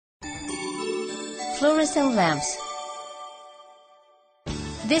Fluorescent lamps.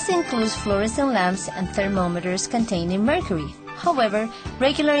 This includes fluorescent lamps and thermometers containing mercury. However,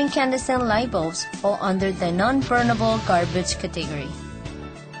 regular incandescent light bulbs fall under the non-burnable garbage category.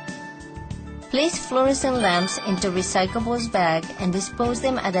 Place fluorescent lamps into recyclables bag and dispose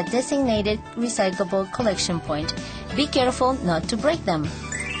them at a designated recyclable collection point. Be careful not to break them.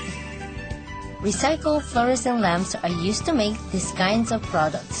 Recycled fluorescent lamps are used to make these kinds of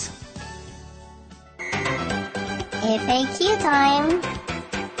products. FAQ time!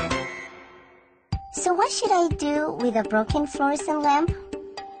 So what should I do with a broken fluorescent lamp?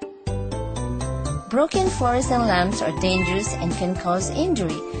 Broken fluorescent lamps are dangerous and can cause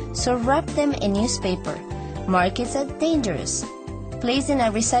injury, so wrap them in newspaper. Mark it as dangerous. Place in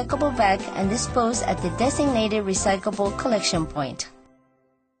a recyclable bag and dispose at the designated recyclable collection point.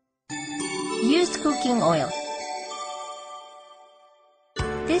 Used cooking oil.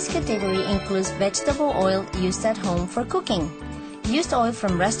 This category includes vegetable oil used at home for cooking. Used oil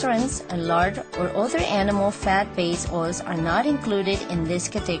from restaurants and lard or other animal fat-based oils are not included in this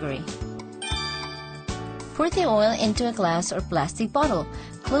category. Pour the oil into a glass or plastic bottle.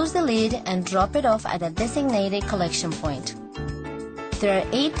 Close the lid and drop it off at a designated collection point. There are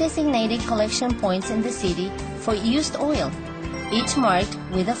 8 designated collection points in the city for used oil, each marked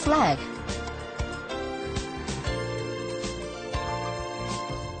with a flag.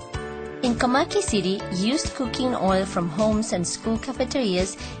 In Komaki City, used cooking oil from homes and school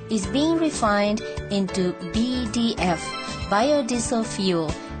cafeterias is being refined into BDF, biodiesel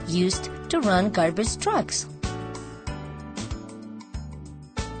fuel, used to run garbage trucks.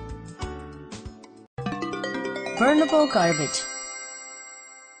 Burnable garbage.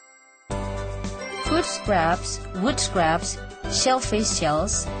 Food scraps, wood scraps, shellfish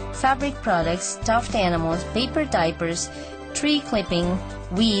shells, fabric products, stuffed animals, paper diapers, tree clipping,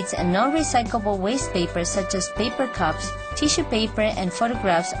 weeds, and non-recyclable waste paper such as paper cups, tissue paper, and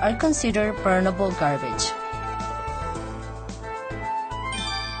photographs are considered burnable garbage.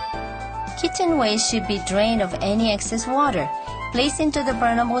 Kitchen waste should be drained of any excess water, placed into the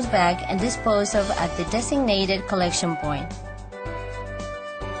burnables bag, and disposed of at the designated collection point.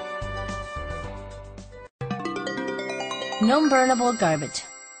 Non-burnable garbage.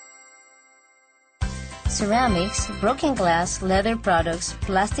 Ceramics, broken glass, leather products,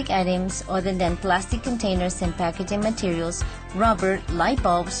 plastic items other than plastic containers and packaging materials, rubber, light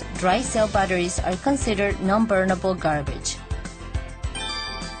bulbs, dry cell batteries are considered non-burnable garbage.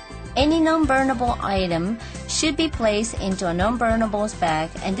 Any non-burnable item should be placed into a non-burnables bag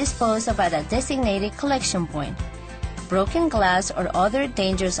and disposed of at a designated collection point. Broken glass or other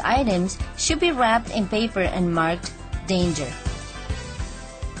dangerous items should be wrapped in paper and marked danger.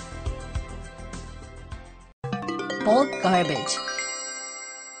 Bulk garbage.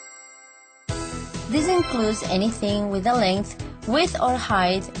 This includes anything with a length, width, or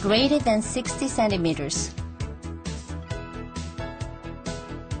height greater than 60 centimeters.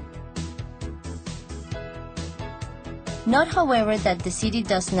 Note, however, that the city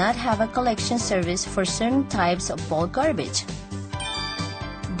does not have a collection service for certain types of bulk garbage.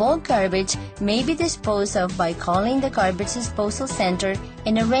 Bulk garbage may be disposed of by calling the garbage disposal center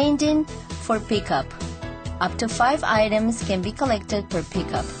and arranging for pickup. Up to 5 items can be collected per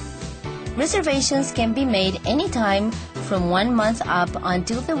pickup. Reservations can be made anytime from 1 month up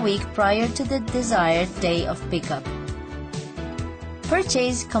until the week prior to the desired day of pickup.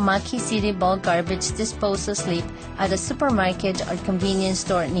 Purchase Komaki City bulk garbage disposal slip at a supermarket or convenience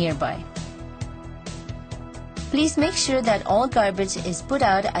store nearby. Please make sure that all garbage is put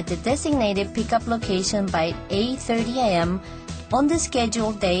out at the designated pickup location by 8:30 a.m. on the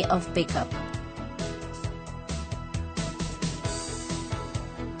scheduled day of pickup.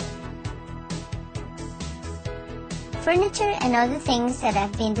 Furniture and other things that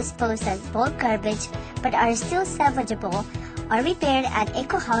have been disposed as bulk garbage but are still salvageable are repaired at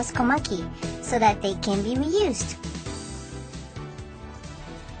Eco House Komaki so that they can be reused.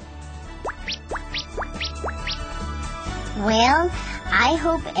 Well, I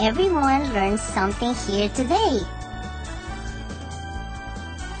hope everyone learned something here today.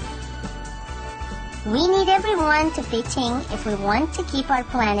 We need everyone to pitch in if we want to keep our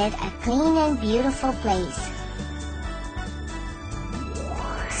planet a clean and beautiful place.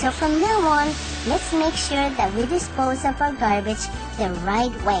 So from now on, let's make sure that we dispose of our garbage the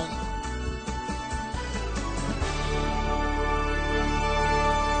right way.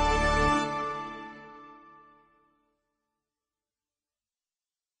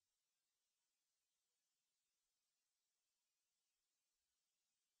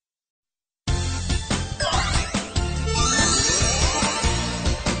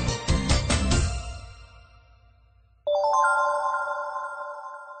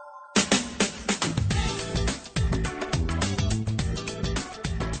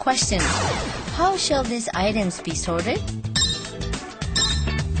 Question. How shall these items be sorted?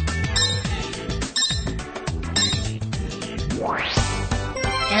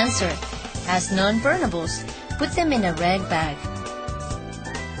 Answer. As non-burnables, put them in a red bag.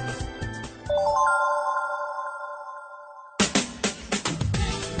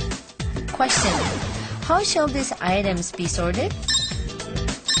 Question. How shall these items be sorted?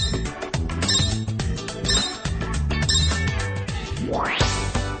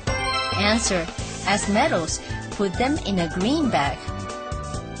 Answer. As metals, put them in a green bag.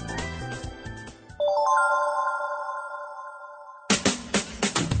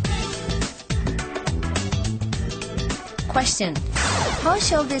 Question. How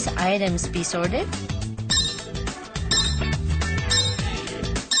shall these items be sorted?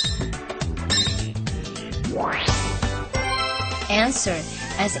 Answer.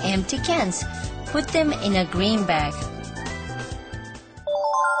 As empty cans, put them in a green bag.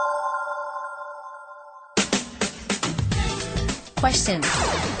 Question.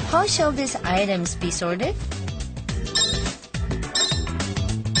 How shall these items be sorted?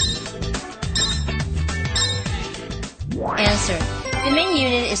 Answer. The main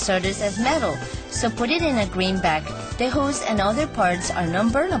unit is sorted as metal, so put it in a green bag. The hose and other parts are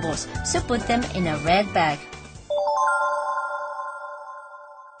non-burnables, so put them in a red bag.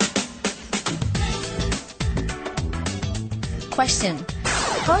 Question.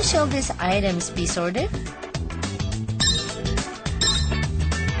 How shall these items be sorted?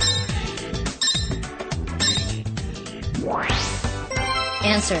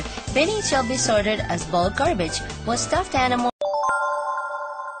 Answer. Bedding shall be sorted as bulk garbage, while stuffed animals.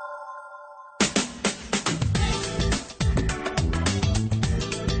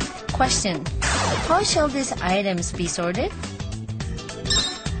 Question. How shall these items be sorted?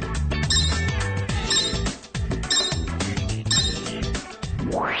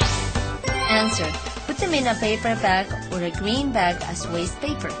 Answer. Put them in a paper bag or a green bag as waste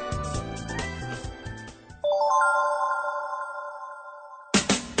paper.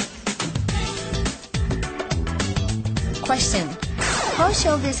 Question. How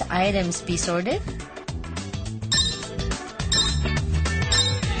shall these items be sorted?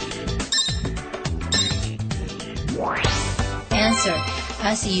 Answer.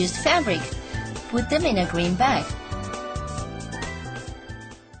 As used fabric, put them in a green bag.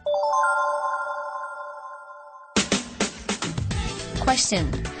 Question.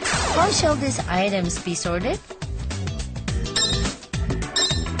 How shall these items be sorted?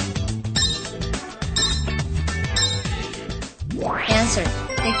 Answer.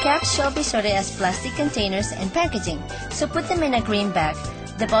 The caps shall be sorted as plastic containers and packaging, so put them in a green bag.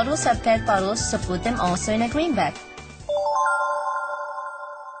 The bottles are PET bottles, so put them also in a green bag.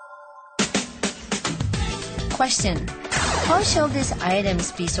 Question. How shall these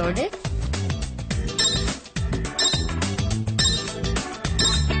items be sorted?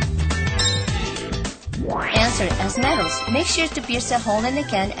 Answer. As metals, make sure to pierce a hole in the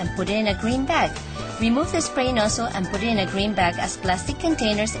can and put it in a green bag. Remove the spray nozzle and put it in a green bag as plastic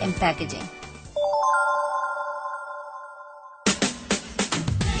containers and packaging.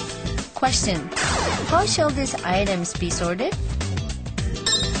 Question. How shall these items be sorted?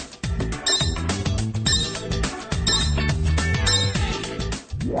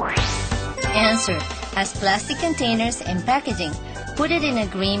 Answer. As plastic containers and packaging. Put it in a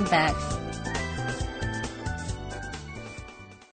green bag.